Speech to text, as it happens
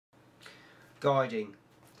Guiding.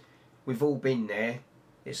 We've all been there.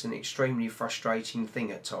 It's an extremely frustrating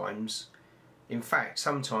thing at times. In fact,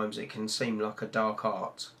 sometimes it can seem like a dark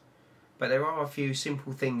art. But there are a few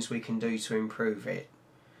simple things we can do to improve it.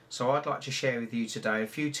 So I'd like to share with you today a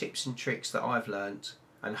few tips and tricks that I've learnt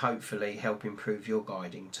and hopefully help improve your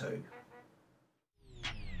guiding too.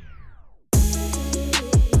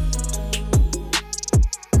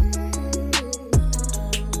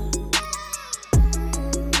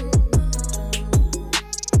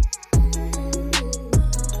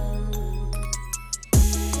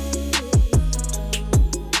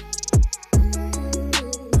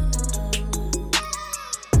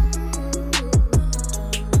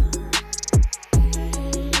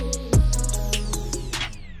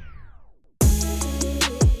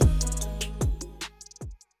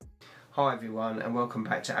 Hi everyone and welcome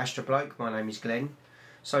back to Astrobloke. My name is Glenn.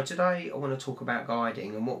 So today I want to talk about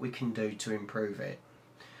guiding and what we can do to improve it.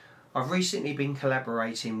 I've recently been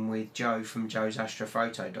collaborating with Joe from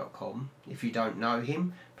joesastrophoto.com. If you don't know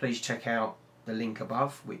him, please check out the link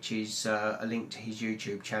above, which is a link to his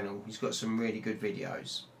YouTube channel. He's got some really good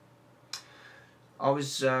videos. I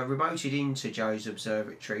was remoted into Joe's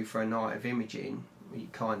observatory for a night of imaging. He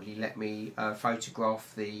kindly let me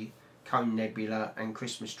photograph the Cone Nebula and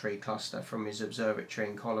Christmas tree cluster from his observatory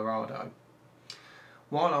in Colorado.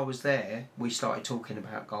 While I was there, we started talking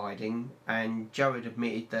about guiding, and Joe had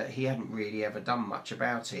admitted that he hadn't really ever done much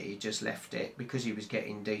about it. He just left it because he was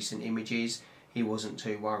getting decent images. He wasn't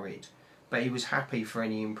too worried, but he was happy for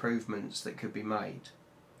any improvements that could be made.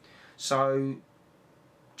 So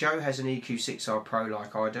Joe has an EQ6R Pro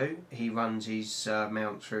like I do. He runs his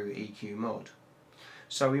mount through EQMOD.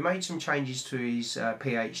 So we made some changes to his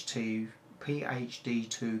PHD2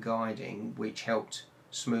 Guiding, which helped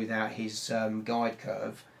smooth out his guide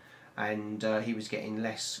curve, and he was getting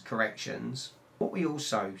less corrections. What we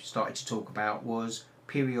also started to talk about was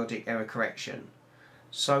periodic error correction.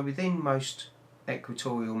 So within most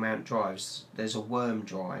equatorial mount drives there's a worm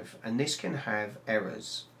drive, and this can have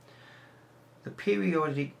errors. The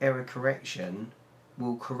periodic error correction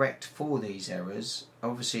will correct for these errors.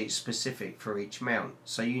 Obviously it's specific for each mount,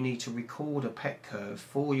 so you need to record a PEC curve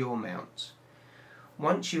for your mount.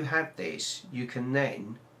 Once you have this, you can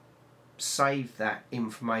then save that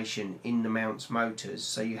information in the mount's motors,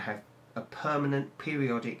 so you have a permanent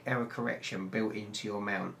periodic error correction built into your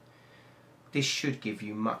mount. This should give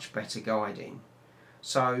you much better guiding.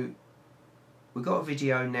 So we've got a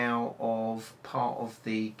video now of part of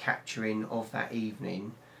the capturing of that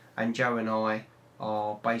evening, and Joe and I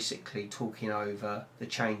are basically talking over the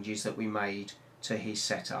changes that we made to his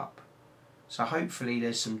setup. So hopefully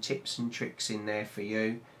there's some tips and tricks in there for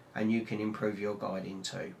you, and you can improve your guiding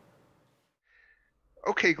too.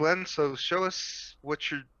 Okay, Glenn, so show us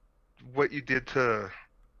what you did to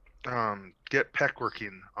get PEC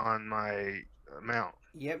working on my mount.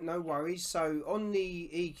 Yep, no worries. So on the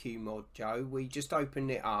EQMOD, Joe, we just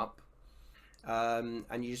opened it up, and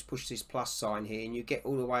you just push this plus sign here and you get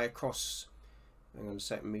all the way across. Hang on a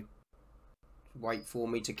second, wait for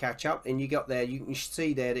me to catch up, and you got there. You can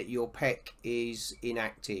see there that your PEC is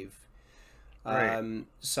inactive. Right.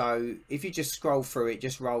 So if you just scroll through, it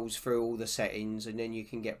just rolls through all the settings, and then you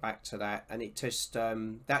can get back to that, and it just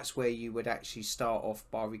that's where you would actually start off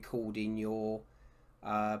by recording your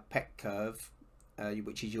PEC curve,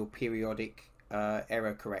 which is your periodic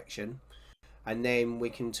error correction, and then we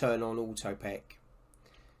can turn on Autopec.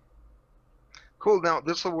 Cool. Now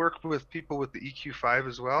this will work with people with the EQ5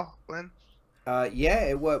 as well, Glenn? Yeah,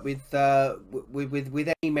 it worked with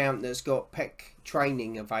any mount that's got PEC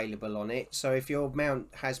training available on it. So if your mount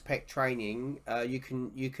has PEC training, you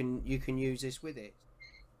can use this with it.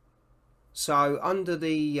 So under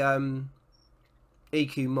the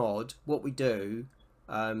EQMOD, what we do,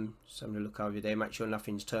 so I'm going to look over there, make sure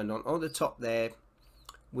nothing's turned on. On the top there,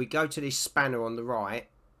 we go to this spanner on the right,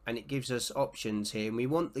 and it gives us options here, and we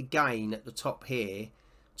want the gain at the top here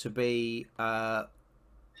to be 1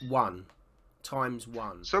 times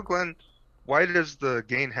 1. So Glenn, why does the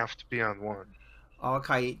gain have to be on 1?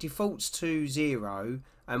 Okay, it defaults to 0,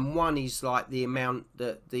 and 1 is like the amount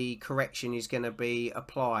that the correction is going to be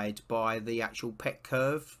applied by the actual PEC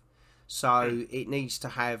curve. So it needs to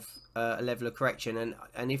have a level of correction,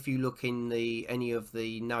 and if you look in any of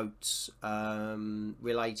the notes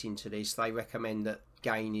relating to this, they recommend that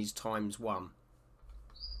gain is times 1.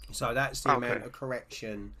 So that's the amount of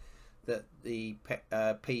correction that the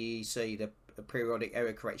PEC, the periodic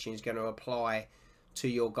error correction, is going to apply to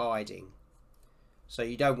your guiding. So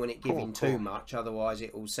you don't want it giving too much, otherwise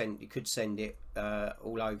it will could send it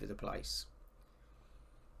all over the place.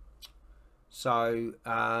 So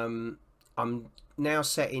I'm now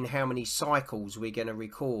setting how many cycles we're going to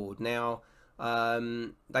record. Now,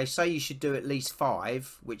 they say you should do at least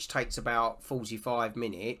 5, which takes about 45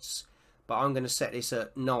 minutes. But I'm going to set this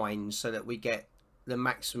at 9 so that we get the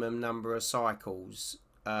maximum number of cycles.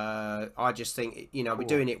 I just think, you know, Cool. we're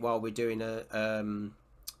doing it while we're doing an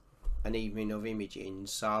evening of imaging.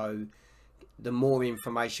 So the more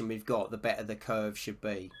information we've got, the better the curve should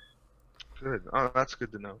be. Good. Oh, that's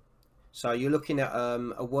good to know. So you're looking at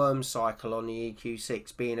a worm cycle on the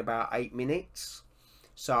EQ6 being about 8 minutes.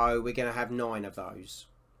 So we're going to have 9 of those.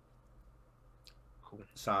 Cool.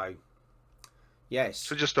 So, yes.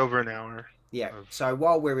 So just over an hour. Yeah. So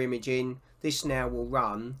while we're imaging, this now will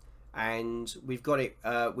run, and we've got it.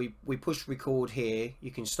 We push record here.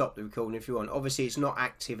 You can stop the recording if you want. Obviously, it's not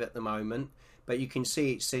active at the moment, but you can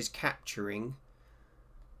see it says capturing,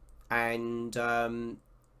 and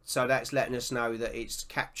so that's letting us know that it's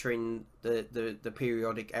capturing the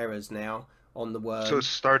periodic errors now on the worm. So it's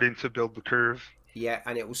starting to build the curve. Yeah,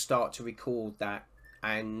 and it will start to record that,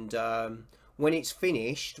 and when it's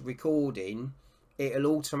finished recording,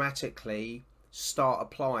 it'll automatically start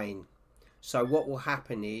applying. So what will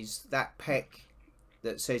happen is that PEC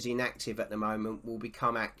that says inactive at the moment will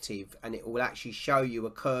become active, and it will actually show you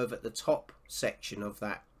a curve at the top section of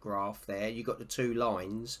that graph there. You've got the 2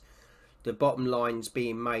 lines. The bottom line's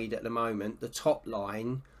being made at the moment. The top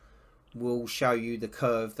line will show you the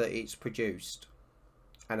curve that it's produced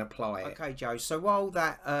and apply it. Okay, Joe, so while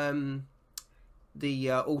that the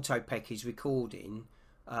Autopec is recording,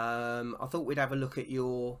 I thought we'd have a look at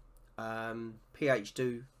your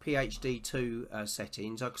PHD2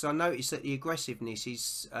 settings, because I noticed that the aggressiveness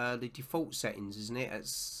is the default settings, isn't it?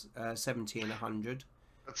 It's 70 and 100.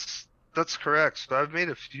 That's correct. So I've made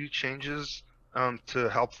a few changes to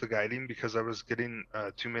help the guiding because I was getting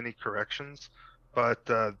too many corrections, but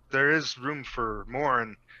there is room for more,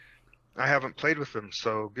 and I haven't played with them.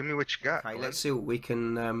 So give me what you got. Okay, Glenn. let's see what we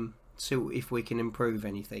can see if we can improve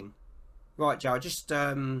anything. Right, Joe. Just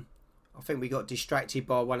I think we got distracted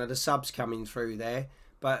by one of the subs coming through there,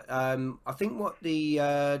 but I think what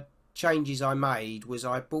the changes I made was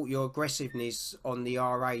I brought your aggressiveness on the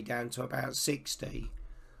RA down to about 60.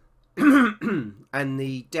 And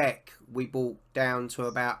the deck we brought down to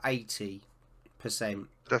about 80%.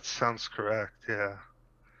 That sounds correct, yeah.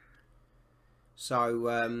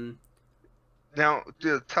 So now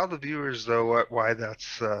tell the viewers though why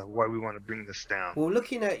that's why we want to bring this down. well,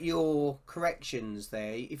 looking at your corrections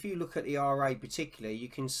there, if you look at the RA particularly, you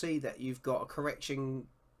can see that you've got a correction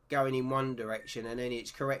going in one direction and then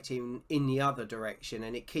it's correcting in the other direction,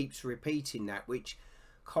 and it keeps repeating that, which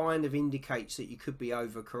kind of indicates that you could be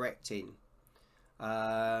overcorrecting.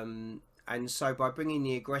 And so by bringing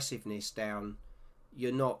the aggressiveness down,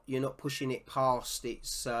 you're not pushing it past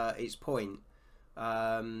its point.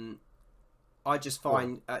 I just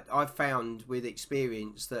find I've found with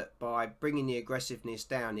experience that by bringing the aggressiveness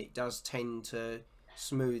down, it does tend to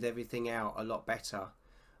smooth everything out a lot better.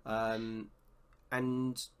 And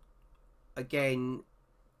again,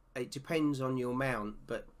 it depends on your mount,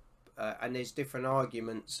 but and there's different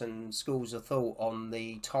arguments and schools of thought on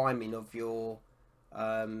the timing of your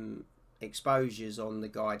exposures on the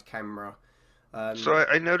guide camera. So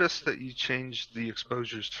I noticed that you changed the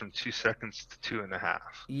exposures from 2 seconds to 2.5.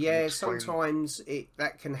 Yeah, sometimes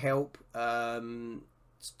that can help.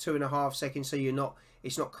 2.5 seconds, so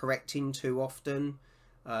it's not correcting too often.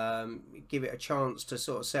 Give it a chance to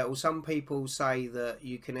sort of settle. Some people say that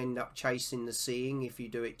you can end up chasing the seeing if you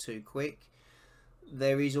do it too quick.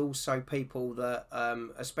 There is also people that,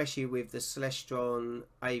 especially with the Celestron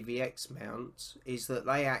AVX mount, is that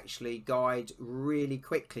they actually guide really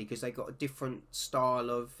quickly because they've got a different style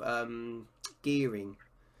of gearing,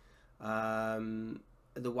 the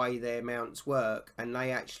way their mounts work, and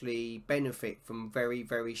they actually benefit from very,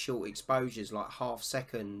 very short exposures, like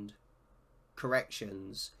half-second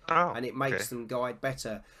corrections, and it makes them guide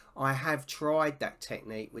better. I have tried that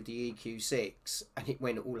technique with the EQ6 and it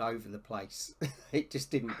went all over the place. It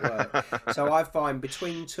just didn't work. So I find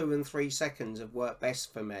between 2 and 3 seconds have worked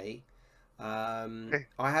best for me. I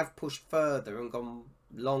have pushed further and gone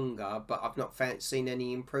longer, but I've not seen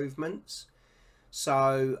any improvements.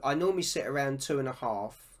 So I normally sit around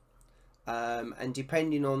 2.5, and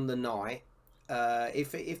depending on the night,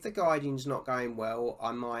 if the guiding's not going well,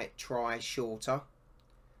 I might try shorter,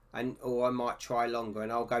 or I might try longer,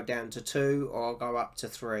 and I'll go down to 2 or I'll go up to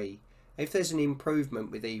 3. If there's an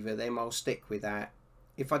improvement with either of them, I'll stick with that.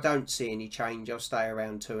 If I don't see any change, I'll stay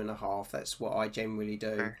around 2.5. That's what I generally do.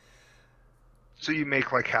 Okay. So you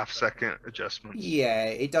make like half-second adjustments? Yeah,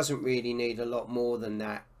 it doesn't really need a lot more than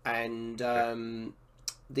that. And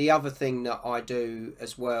The other thing that I do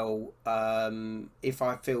as well, if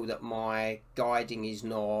I feel that my guiding is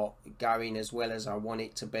not going as well as I want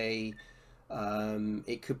it to be,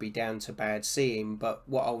 it could be down to bad seeing, but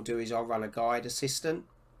what I'll do is I'll run a guide assistant.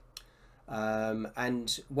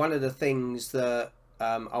 And one of the things that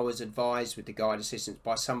I was advised with the guide assistants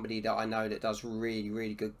by somebody that I know that does really,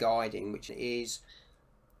 really good guiding, which is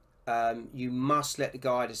you must let the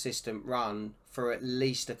guide assistant run for at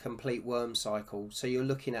least a complete worm cycle. So you're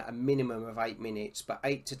looking at a minimum of 8 minutes, but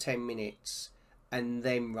 8 to 10 minutes, and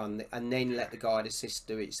then and then let the guide assist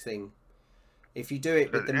do its thing. If you do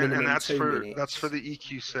it with the minimum and 2 minutes, that's for the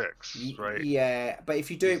EQ6, right? Yeah, but if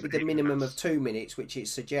you do it with the minimum of 2 minutes, which it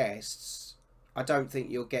suggests, I don't think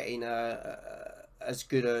you're getting as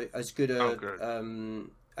good an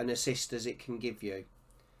assist as it can give you.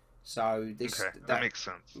 So that makes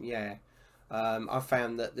sense. Yeah, I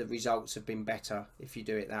found that the results have been better if you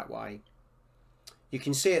do it that way. You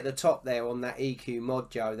can see at the top there on that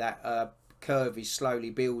EQMOD, Joe, that curve is slowly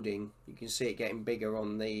building. You can see it getting bigger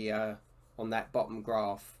on the on that bottom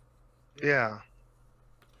graph. Yeah.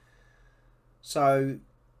 So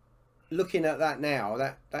looking at that now,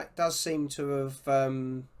 that does seem to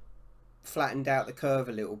have flattened out the curve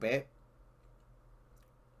a little bit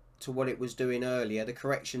to what it was doing earlier. The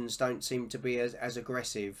corrections don't seem to be as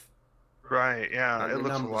aggressive. Right, yeah, and it the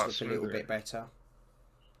looks numbers a lot look smoother. a little bit better.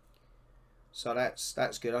 So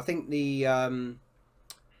that's good. I think the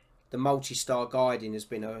multi-star guiding has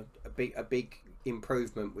been a big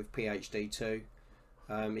improvement with PHD2.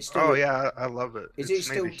 It's still yeah, I love it. Is it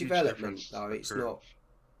still development though? It's not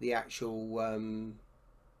the actual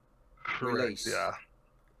release. Yeah.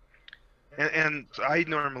 And I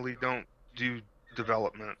normally don't do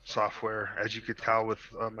development software, as you could tell with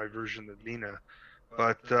my version of Nina.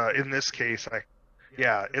 But in this case,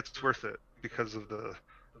 it's worth it because of the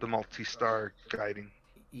multi-star guiding.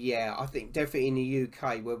 Yeah, I think definitely in the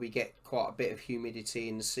UK where we get quite a bit of humidity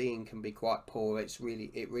and the seeing can be quite poor, it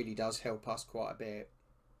really does help us quite a bit.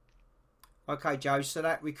 Okay, Joe, so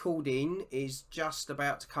that recording is just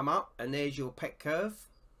about to come up, and there's your PEC curve.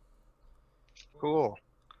 Cool.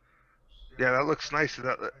 Yeah, that looks nice.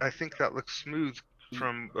 I think that looks smooth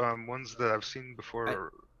from ones that I've seen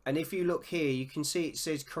before. And if you look here, you can see it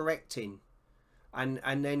says correcting, and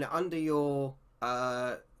then under your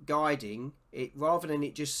guiding, it rather than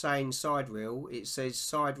it just saying side reel, it says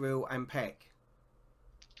side reel and PEC.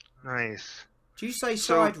 Nice. Do you say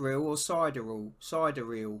side reel or cider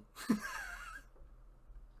reel?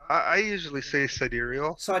 I usually say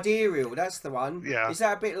sidereal. Sidereal, that's the one. Yeah. Is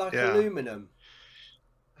that a bit like aluminum?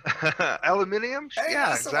 Aluminium? Hey,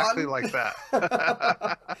 yeah, exactly like that.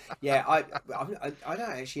 Yeah, I don't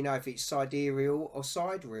actually know if it's sidereal or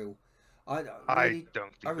side reel. I really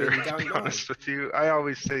don't know. Honest with you, I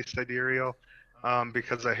always say sidereal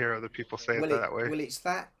because I hear other people say it that way. Well, it's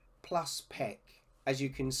that plus PEC, as you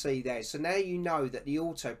can see there. So now you know that the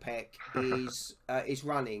Autopec is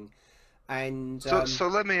running. And so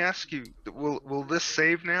let me ask you: will this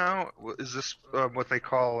save now? Is this what they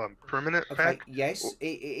call permanent PEC? Yes,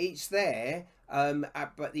 it's there.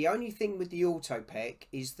 But the only thing with the Autopec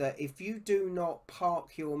is that if you do not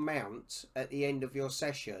park your mount at the end of your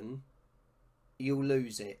session, you'll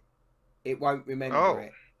lose it. It won't remember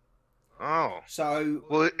it. Oh. So.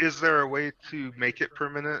 Well, is there a way to make it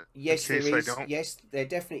permanent? Yes, there is. Yes, there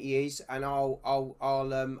definitely is, and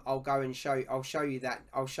I'll go and show. I'll show you that.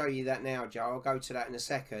 I'll show you that now, Joe. I'll go to that in a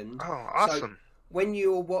second. Oh, awesome. So when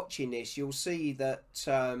you're watching this, you'll see that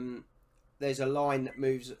there's a line that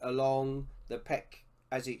moves along the PEC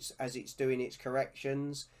as it's doing its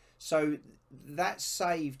corrections. So that's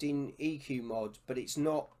saved in EQMOD, but it's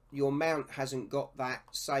not. Your mount hasn't got that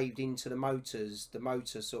saved into the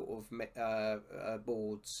motor sort of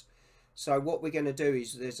boards. So what we're going to do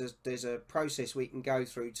is there's a process we can go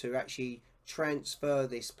through to actually transfer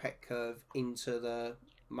this PEC curve into the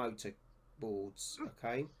motor boards.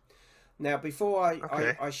 Okay. Now before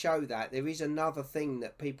I show that, there is another thing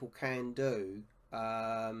that people can do.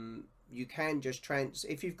 You can just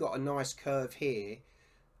if you've got a nice curve here.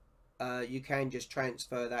 You can just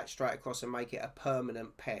transfer that straight across and make it a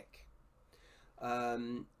permanent PEC.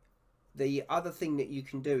 The other thing that you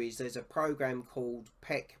can do is there's a program called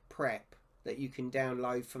PEC Prep that you can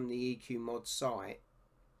download from the EQMOD site.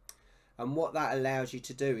 And what that allows you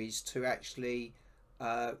to do is to actually,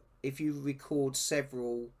 if you record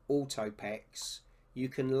several Autopecs, you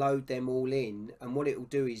can load them all in, and what it will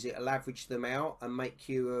do is it'll average them out and make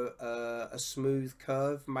you a smooth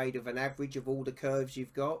curve made of an average of all the curves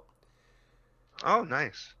you've got. Oh,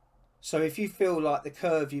 nice. So if you feel like the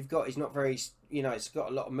curve you've got is not very, it's got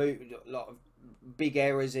a lot of big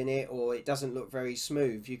errors in it, or it doesn't look very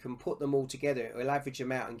smooth, you can put them all together. It will average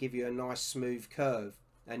them out and give you a nice smooth curve,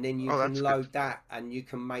 and then you can load that and you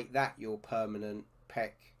can make that your permanent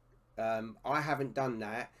PEC. I haven't done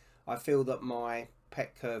that. I feel that my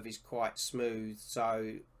PEC curve is quite smooth,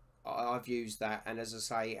 so I've used that, and as I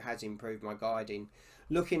say, it has improved my guiding.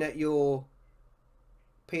 Looking at your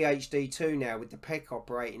PHD2 now with the PEC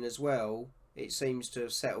operating as well, it seems to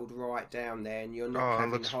have settled right down there, and you're not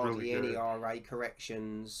having hardly any RA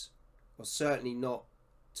corrections, or certainly not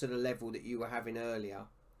to the level that you were having earlier.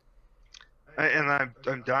 And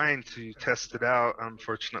I'm dying to test it out.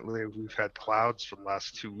 Unfortunately, we've had clouds for the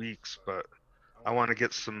last 2 weeks, but I want to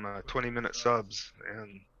get some 20-minute subs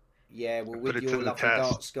and yeah, well, with your lovely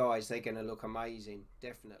dark skies, they're going to look amazing,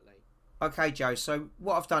 definitely. Okay, Joe, so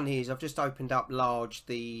what I've done here is I've just opened up large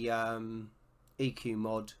the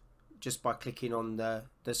EQMOD just by clicking on the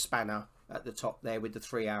spanner at the top there with the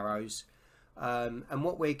 3 arrows. And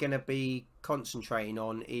what we're going to be concentrating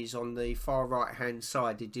on is on the far right hand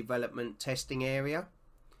side, the development testing area.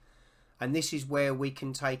 And this is where we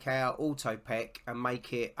can take our Autopec and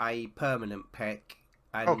make it a permanent PEC,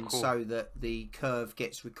 and cool. So that the curve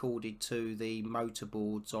gets recorded to the motor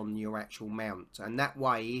boards on your actual mount. And that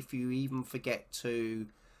way, if you even forget to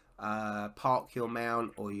park your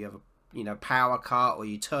mount, or you have a power cut, or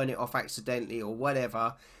you turn it off accidentally or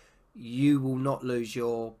whatever, you will not lose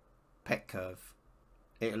your PEC curve.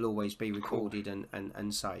 It'll always be recorded cool.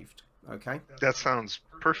 and saved. Okay, that sounds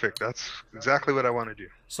perfect. That's exactly what I want to do.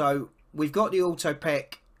 So we've got the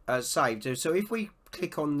Autopec saved. So if we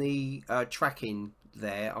click on the tracking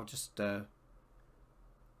there, I'll just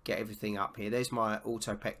get everything up here. There's my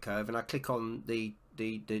Autopec curve, and I click on the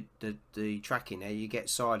tracking there. You get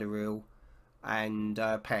sidereal and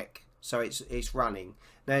PEC. So it's running.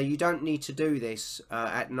 Now you don't need to do this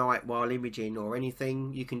at night while imaging or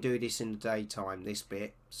anything. You can do this in the daytime, this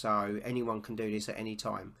bit. So anyone can do this at any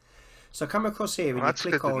time. So come across here and you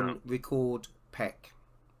click on record PEC.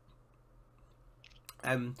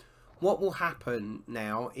 What will happen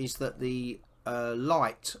now is that the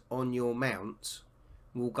light on your mount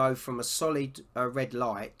will go from a solid red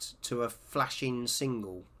light to a flashing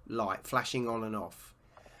single light, flashing on and off.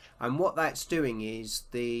 And what that's doing is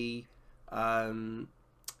the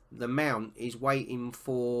mount is waiting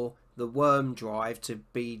for the worm drive to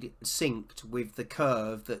be synced with the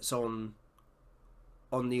curve that's on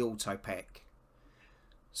the Autopec.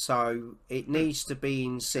 So it needs to be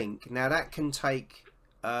in sync. Now that can take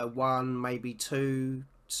 1, maybe 2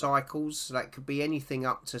 cycles. That could be anything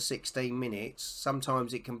up to 16 minutes.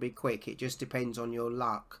 Sometimes it can be quick. It just depends on your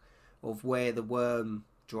luck of where the worm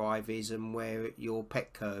drive is and where your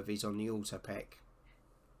PEC curve is on the Autopec.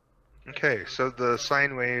 Okay, so the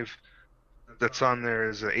sine wave that's on there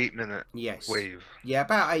is an 8-minute wave. Yeah,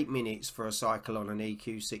 about 8 minutes for a cycle on an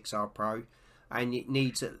EQ6R Pro, and it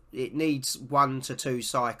needs 1 to 2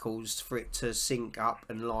 cycles for it to sync up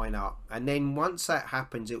and line up. And then once that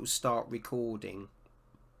happens, it will start recording.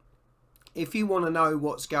 If you want to know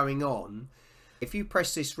what's going on, if you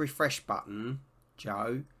press this refresh button,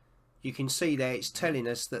 Joe, you can see there it's telling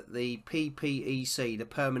us that the PPEC, the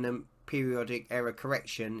permanent periodic error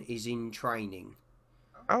correction, is in training.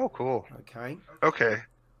 Oh, cool. Okay.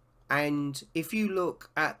 And if you look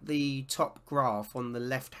at the top graph on the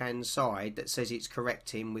left hand side that says it's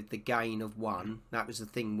correcting with the gain of 1, that was the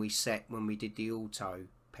thing we set when we did the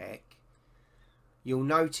Autopec, you'll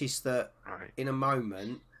notice that in a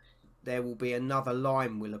moment there will be another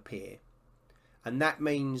line will appear, and that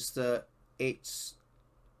means that it's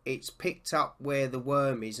picked up where the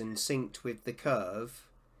worm is and synced with the curve,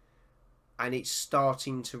 and it's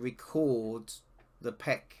starting to record the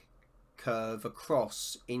PEC curve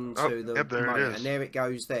across into the motor, and there it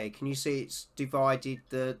goes there. Can you see it's divided?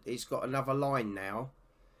 It's got another line now.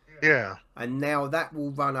 Yeah. And now that will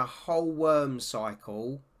run a whole worm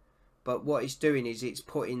cycle, but what it's doing is it's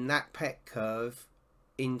putting that PEC curve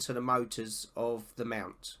into the motors of the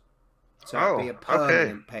mount. So it'll be a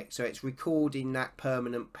permanent PEC. So it's recording that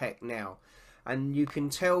permanent PEC now. And you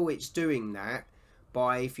can tell it's doing that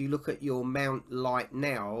by, if you look at your mount light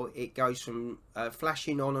now, it goes from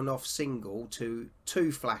flashing on and off single to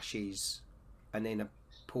 2 flashes and then a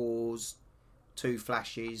pause, 2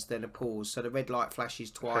 flashes, then a pause. So the red light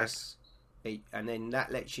flashes twice, and then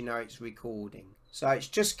that lets you know it's recording. So it's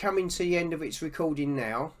just coming to the end of its recording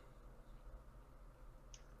now.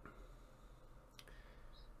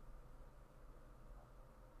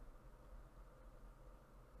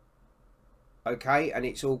 Okay, and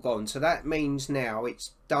it's all gone. So that means now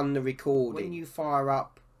it's done the recording. When you fire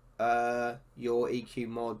up your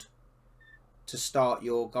EQMOD to start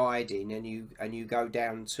your guiding and you go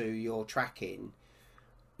down to your tracking,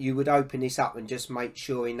 you would open this up and just make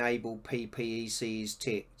sure enable PPEC is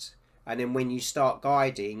ticked, and then when you start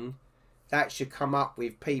guiding, that should come up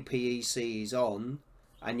with PPEC is on,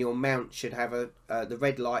 and your mount should have the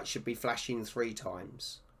red light should be flashing 3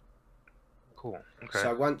 times. Cool. Okay.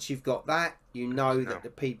 So once you've got that, you know that the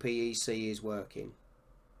PPEC is working.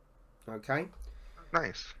 Okay.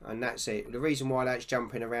 Nice. And that's it. The reason why that's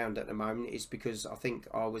jumping around at the moment is because I think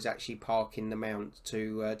I was actually parking the mount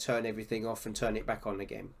to turn everything off and turn it back on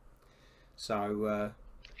again. So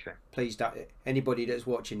okay. Please don't, anybody that's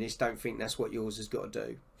watching this, don't think that's what yours has got to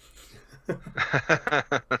do. So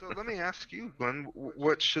let me ask you, Glenn,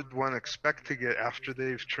 what should one expect to get after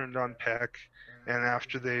they've turned on PEC and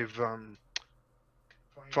after they've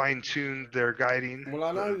fine-tuned their guiding? Well,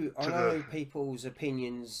 I know people's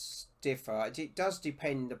opinions differ. It does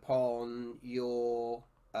depend upon your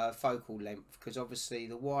focal length, because obviously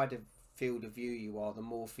the wider field of view you are, the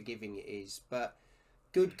more forgiving it is. But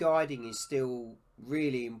good guiding is still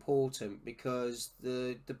really important, because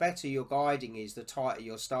the better your guiding is, the tighter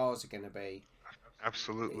your stars are going to be.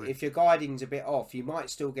 Absolutely. If your guiding's a bit off, you might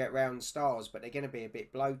still get round stars, but they're going to be a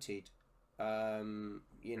bit bloated.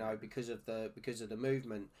 You know, because of the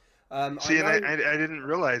movement. See, and I didn't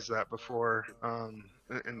realize that before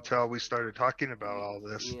until we started talking about all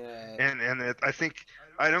this. Yeah. And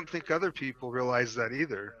I don't think other people realize that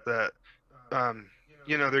either. That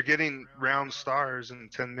you know, they're getting round stars and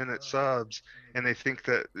 10-minute subs, and they think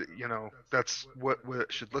that, you know, that's what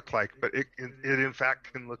it should look like, but it in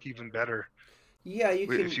fact can look even better. Yeah, you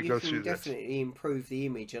can through definitely improve the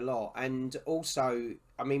image a lot. And also,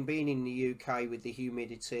 I mean, being in the UK with the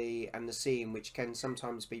humidity and the seeing, which can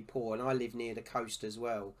sometimes be poor, and I live near the coast as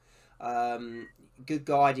well, good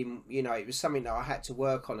guiding, you know, it was something that I had to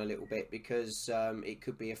work on a little bit, because it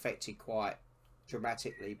could be affected quite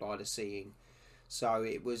dramatically by the seeing. So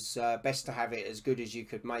it was best to have it as good as you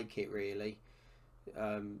could make it, really.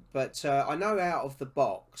 But I know out of the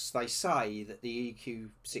box they say that the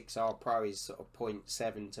EQ6R Pro is sort of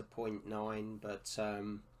 0.7 to 0.9, but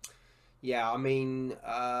yeah, I mean,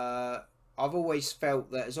 I've always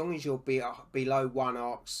felt that as long as you're below 1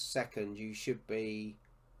 arc second, you should be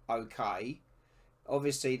okay.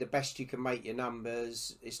 Obviously, the best you can make your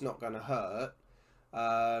numbers, it's not going to hurt.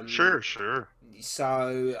 Sure.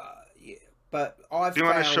 So, yeah, but I've Do you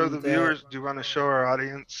want to show the found viewers? Do you want to show our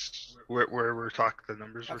audience where we're talking the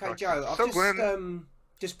numbers? Okay, Joe, I've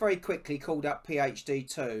just very quickly called up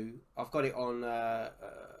PHD2. I've got it on a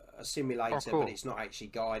simulator, oh, cool. But it's not actually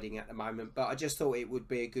guiding at the moment. But I just thought it would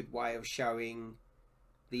be a good way of showing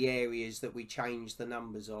the areas that we changed the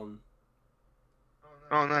numbers on.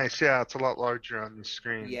 Oh, nice. Yeah, it's a lot larger on the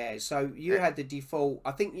screen. Yeah, so you had the default.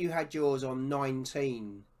 I think you had yours on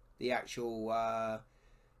 19, the actual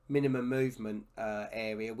minimum movement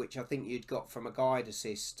area, which I think you'd got from a guide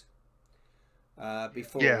assist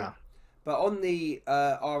before. Yeah. But on the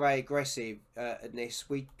RA aggressiveness,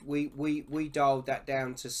 we dialed that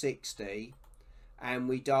down to 60, and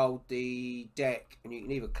we dialed the deck, and you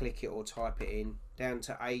can either click it or type it in, down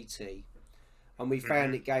to 80, and we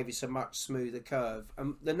found it gave us a much smoother curve.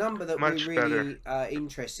 And the number that we're really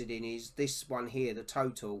interested in is this one here, the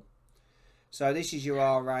total. So this is your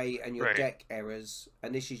RA and your deck errors,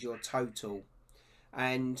 and this is your total.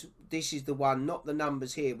 And this is the one, not the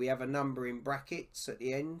numbers here. We have a number in brackets at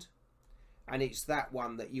the end, and it's that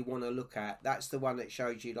one that you want to look at. That's the one that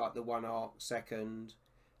shows you like the 1 arc second,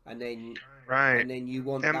 and then and then you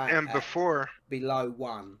want that before below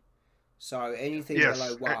 1. So anything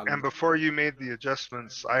below 1. And before you made the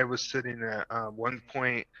adjustments, I was sitting at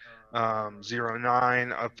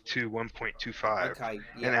 1.09 up to 1.25. Okay.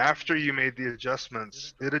 Yeah. And after you made the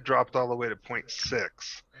adjustments, it had dropped all the way to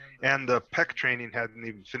 0.6, and the PEC training hadn't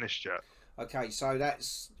even finished yet. Okay, so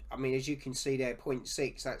that's, I mean, as you can see there,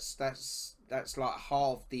 0.6. That's like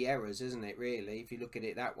half the errors, isn't it? Really, if you look at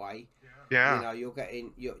it that way. Yeah. You know, you're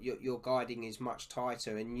getting your guiding is much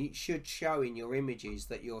tighter, and you should show in your images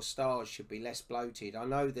that your stars should be less bloated. I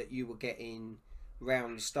know that you were getting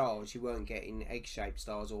round stars, you weren't getting egg-shaped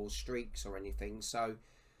stars or streaks or anything. So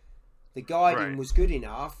the guiding was good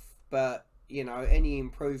enough, but you know, any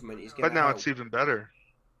improvement is going to But now help. it's even better.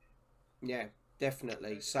 Yeah,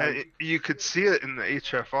 definitely. So and you could see it in the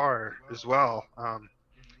HFR as well.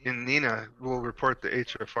 And Nina will report the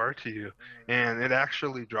HFR to you, and it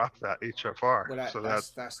actually dropped that HFR. Well, so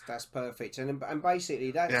that's perfect. And basically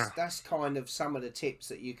that's kind of some of the tips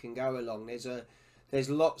that you can go along. There's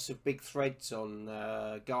lots of big threads on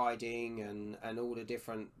guiding and all the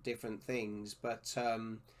different things, but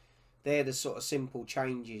they're the sort of simple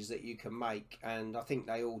changes that you can make, and I think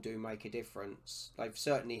they all do make a difference. They've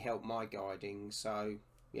certainly helped my guiding, so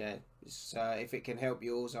yeah, if it can help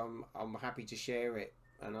yours, I'm happy to share it,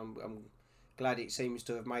 and I'm glad it seems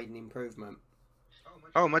to have made an improvement.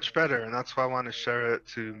 Oh, much better, and that's why I want to share it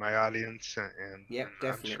to my audience, Yep, and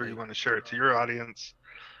I'm sure you definitely. want to share it to your audience.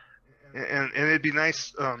 And it'd be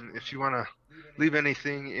nice if you want to leave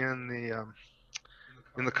anything in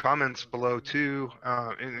the comments below too.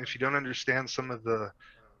 And if you don't understand some of the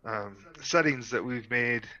settings that we've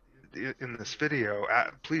made in this video,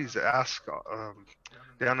 please ask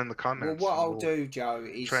down in the Well, comments, what and I'll we'll do, Joe,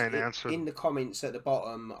 is try and answer in them. the comments at the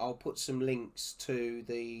bottom, I'll put some links to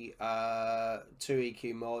the to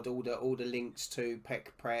EQMOD, all the links to PEC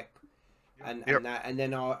Prep, Yep. and that, and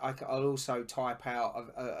then I'll also type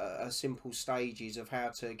out a simple stages of how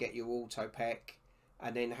to get your Autopec,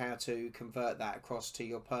 and then how to convert that across to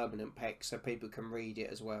your permanent PEC, so people can read it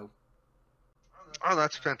as well. Oh,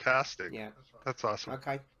 that's fantastic. Yeah. That's awesome.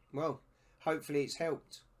 Okay. Well, hopefully it's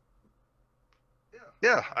helped.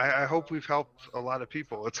 Yeah, I hope we've helped a lot of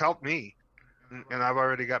people. It's helped me, and I've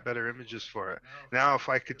already got better images for it. Now, if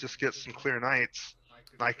I could just get some clear nights,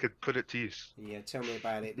 I could put it to use. Yeah. Tell me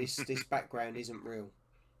about it. This background isn't real.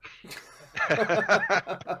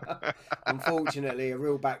 Unfortunately, a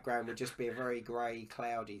real background would just be a very grey,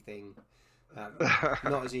 cloudy thing.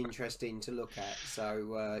 Not as interesting to look at.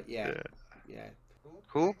 So, yeah.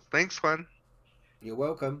 Cool. Thanks, Glenn. You're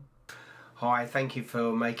welcome. Hi, thank you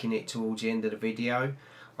for making it towards the end of the video.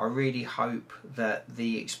 I really hope that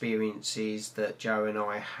the experiences that Joe and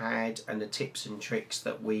I had and the tips and tricks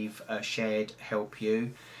that we've shared help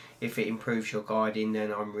you. If it improves your guiding,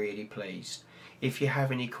 then I'm really pleased. If you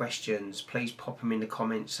have any questions, please pop them in the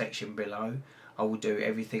comments section below. I will do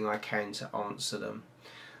everything I can to answer them.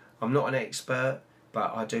 I'm not an expert,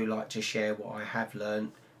 but I do like to share what I have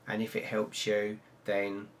learned, and if it helps you,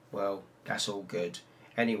 then, well, that's all good.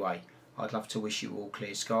 Anyway, I'd love to wish you all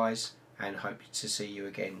clear skies and hope to see you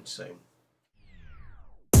again soon.